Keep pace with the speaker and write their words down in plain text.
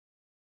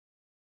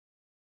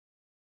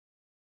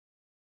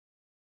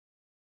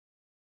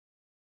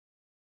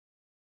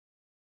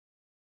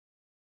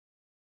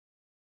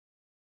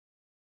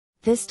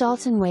This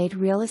Dalton Wade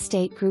Real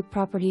Estate Group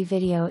property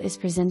video is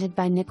presented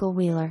by Nickel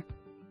Wheeler.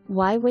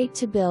 Why wait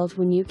to build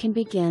when you can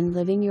begin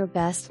living your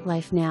best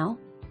life now?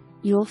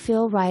 You'll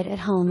feel right at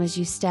home as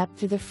you step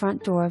through the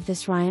front door of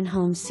this Ryan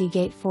Homes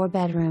Seagate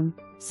 4-bedroom,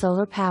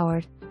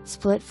 solar-powered,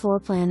 split floor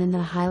plan in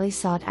the highly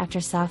sought-after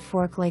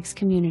Southfork Lakes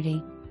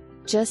community.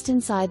 Just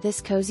inside this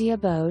cozy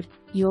abode,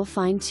 you'll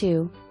find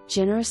 2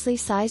 generously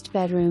sized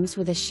bedrooms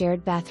with a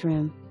shared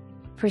bathroom.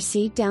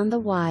 Proceed down the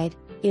wide,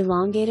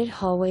 elongated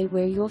hallway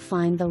where you'll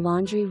find the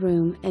laundry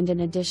room and an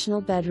additional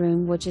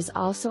bedroom, which is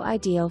also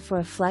ideal for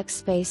a flex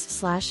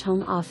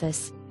space/home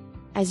office.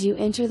 As you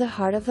enter the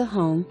heart of the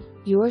home,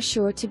 you are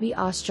sure to be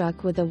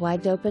awestruck with the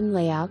wide-open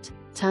layout,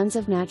 tons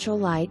of natural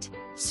light,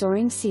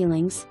 soaring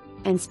ceilings,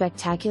 and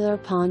spectacular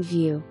pond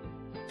view.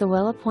 The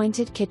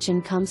well-appointed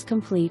kitchen comes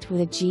complete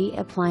with a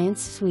appliance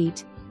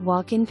suite,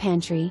 walk-in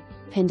pantry,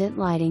 pendant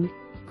lighting,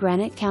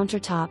 granite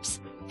countertops,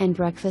 and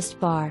breakfast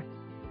bar.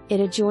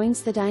 It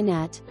adjoins the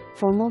dinette,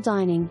 formal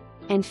dining,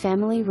 and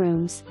family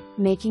rooms,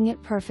 making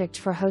it perfect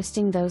for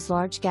hosting those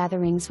large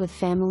gatherings with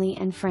family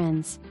and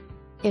friends.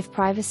 If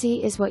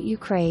privacy is what you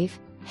crave,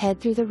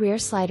 head through the rear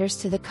sliders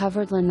to the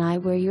covered lanai,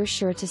 where you're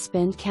sure to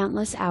spend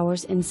countless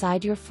hours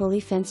inside your fully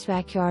fenced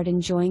backyard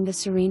enjoying the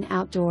serene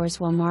outdoors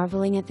while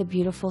marveling at the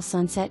beautiful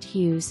sunset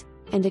hues,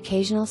 and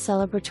occasional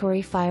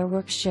celebratory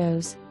fireworks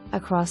shows,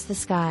 across the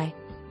sky.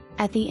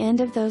 At the end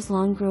of those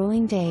long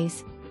grueling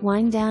days,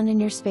 wind down in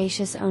your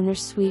spacious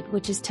owner's suite,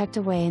 which is tucked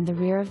away in the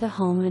rear of the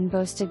home and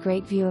boasts a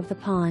great view of the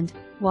pond,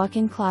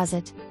 walk-in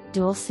closet,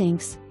 dual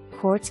sinks,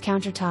 quartz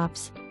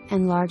countertops,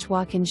 and large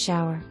walk-in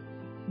shower.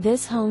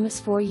 This home is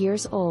 4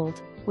 years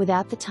old,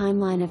 without the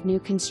timeline of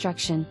new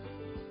construction.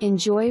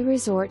 Enjoy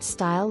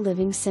resort-style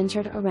living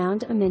centered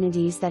around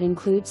amenities that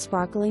include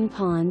sparkling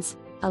ponds,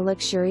 a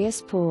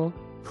luxurious pool,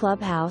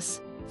 clubhouse,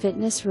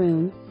 fitness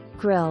room,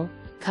 grill,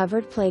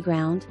 covered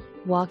playground,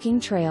 walking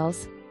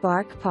trails,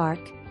 bark park,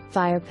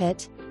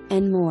 firepit,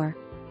 and more.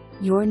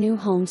 Your new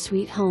home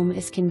sweet home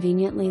is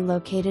conveniently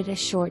located a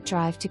short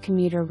drive to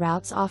commuter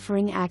routes,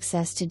 offering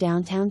access to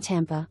downtown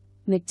Tampa,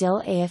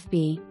 MacDill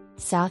AFB,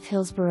 South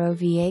Hillsborough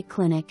VA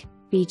clinic,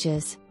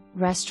 beaches,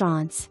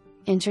 restaurants,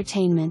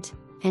 entertainment,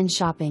 and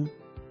shopping.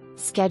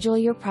 Schedule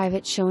your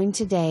private showing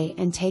today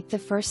and take the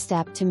first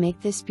step to make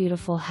this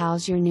beautiful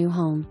house your new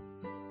home.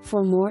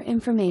 For more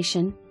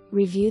information,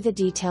 review the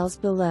details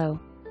below.